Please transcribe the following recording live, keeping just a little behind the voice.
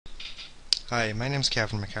Hi, my name is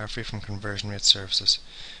Kevin McCaffrey from Conversion Rate Services.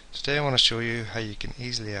 Today I want to show you how you can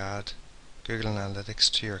easily add Google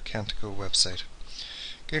Analytics to your Kentico website.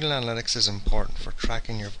 Google Analytics is important for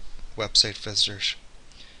tracking your website visitors.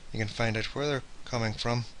 You can find out where they're coming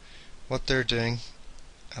from, what they're doing,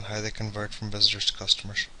 and how they convert from visitors to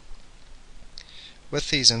customers. With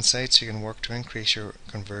these insights you can work to increase your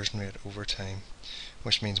conversion rate over time,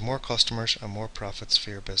 which means more customers and more profits for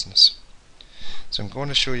your business. So I'm going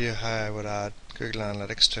to show you how I would add Google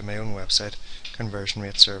Analytics to my own website,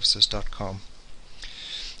 conversionrateservices.com.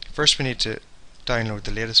 First we need to download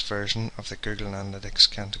the latest version of the Google Analytics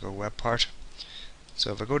Kentico web part.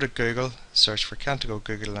 So if I go to Google, search for Kentico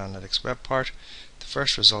Google Analytics web part, the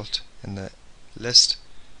first result in the list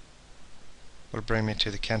will bring me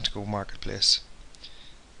to the Kentico marketplace.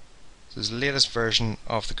 So there's the latest version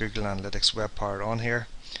of the Google Analytics web part on here.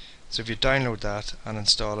 So if you download that and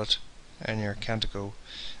install it in your Kentico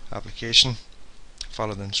application,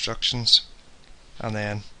 follow the instructions, and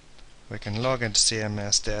then we can log into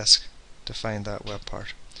CMS Desk to find that web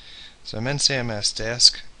part. So I'm in CMS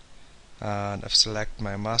Desk and I've selected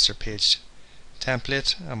my master page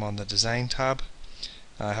template. I'm on the design tab.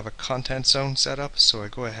 I have a content zone set up, so I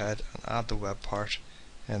go ahead and add the web part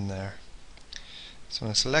in there. So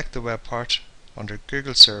when I select the web part, under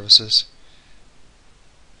Google Services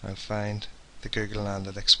I'll find the Google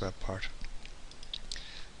Analytics web part.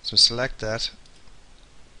 So select that,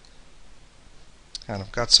 and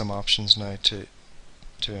I've got some options now to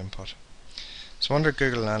input. So under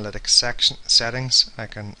Google Analytics settings I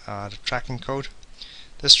can add a tracking code.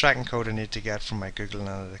 This tracking code I need to get from my Google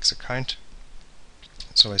Analytics account.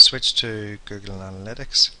 So I switch to Google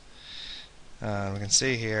Analytics, and we can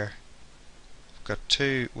see here I've got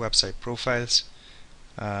two website profiles,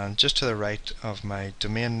 and just to the right of my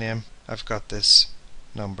domain name I've got this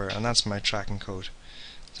number, and that's my tracking code.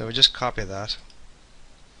 So we just copy that,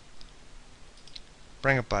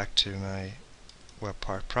 bring it back to my web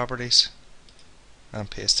part properties,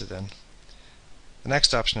 and paste it in. The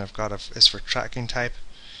next option I've got is for tracking type.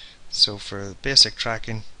 So for basic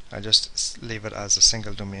tracking I just leave it as a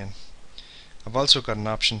single domain. I've also got an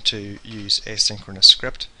option to use asynchronous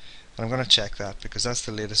script, and I'm going to check that because that's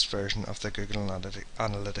the latest version of the Google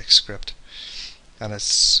Analytics script, and it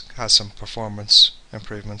has some performance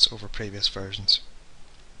improvements over previous versions.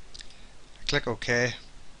 I click OK,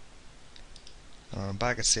 and when I'm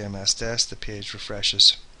back at CMS Desk the page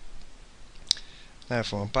refreshes. Now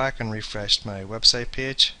if I went back and refreshed my website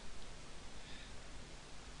page,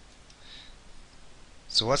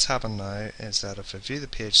 so what's happened now is that if I view the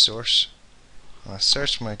page source and I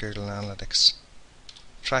search for my Google Analytics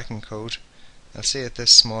tracking code, I'll see that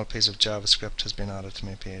this small piece of JavaScript has been added to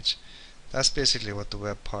my page. That's basically what the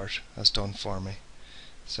web part has done for me.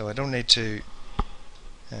 So I don't need to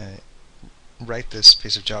write this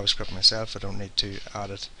piece of JavaScript myself. I don't need to add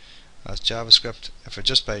it as JavaScript. If I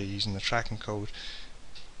just by using the tracking code,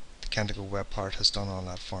 the Kentico web part has done all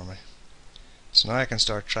that for me. So now I can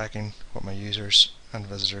start tracking what my users and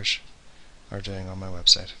visitors are doing on my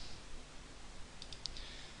website.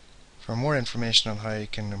 For more information on how you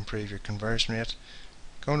can improve your conversion rate,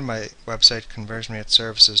 go to my website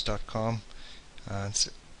conversionrateservices.com and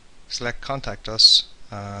select Contact Us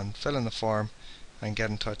and fill in the form and get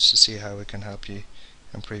in touch to see how we can help you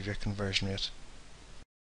improve your conversion rate.